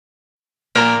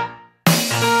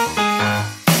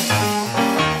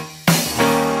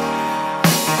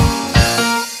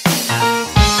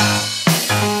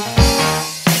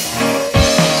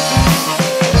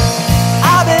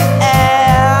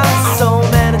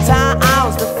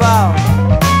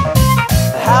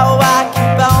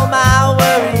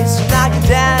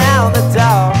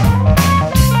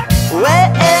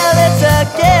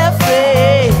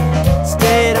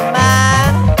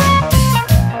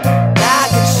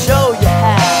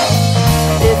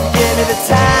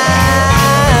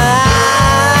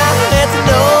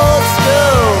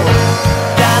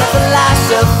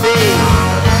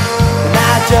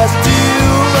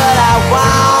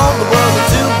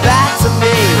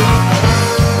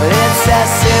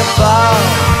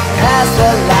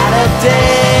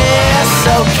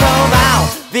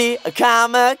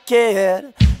comma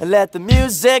kid, and let the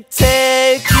music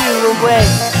take you away.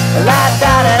 La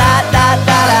da da da da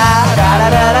da da da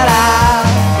da da da.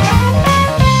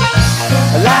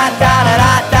 La da da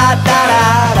da da da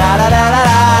da da da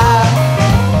da.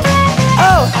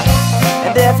 Oh,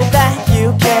 and if you think you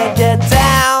can't get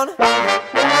down,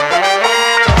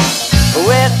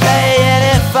 we're paying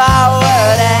it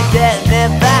forward and getting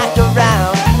it back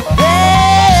around.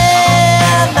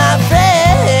 Yeah, my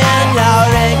friend, you're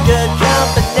in good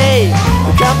company.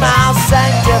 Come on,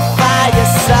 sanctify your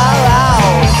sorrow.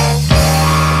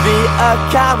 Be a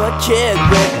comma kid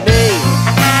with me.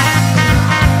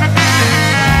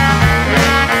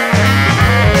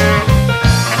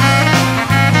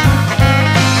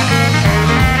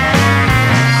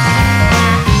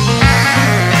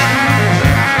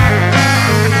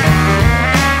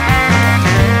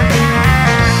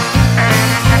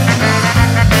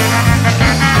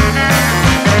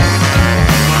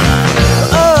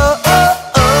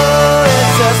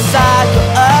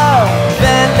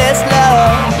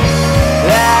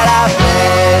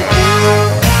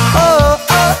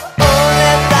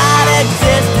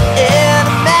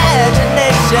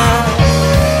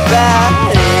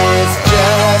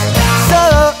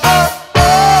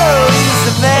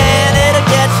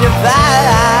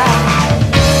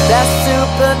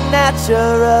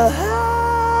 Supernatural high.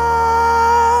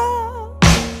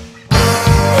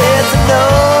 It's an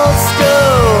old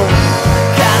school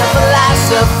kind of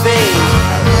philosophy.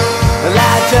 Well,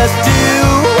 I just do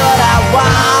what I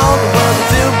want, the world will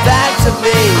do back to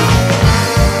me.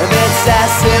 And it's as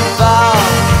simple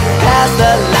as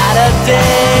the light of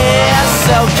day.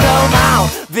 So come on,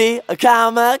 be a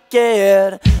comma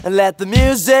kid, and let the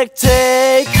music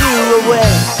take you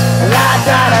away. La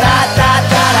da da da da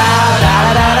da da da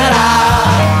da da da.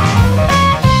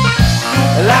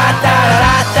 La da da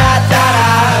da da da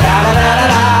da da da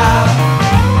da.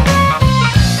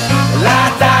 La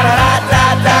da da da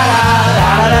da da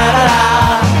da da da.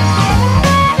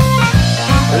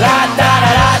 La da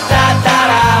da da da da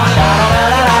da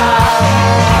da da.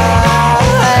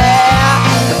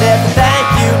 And if you think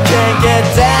you can get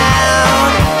down,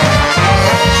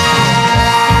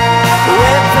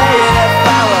 we're paying it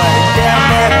forward and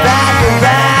getting it back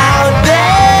around.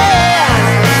 Then,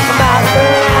 my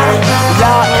friend,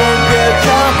 you're in good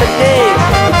company.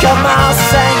 Come on,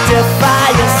 sanctify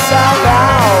your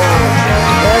sorrow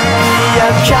and be a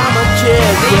comma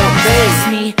kid with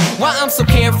me. Why I'm so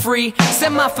carefree,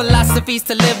 set my philosophies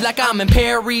to live like I'm in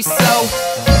Paris. So,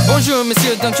 bonjour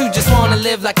monsieur, don't you just wanna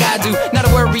live like I do? Not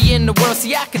a worry in the world,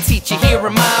 see I can teach you, here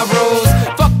are my rules.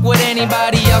 Fuck what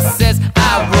anybody else says,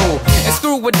 I rule. And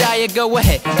screw what diet, go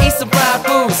ahead, eat some fried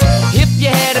foods. If you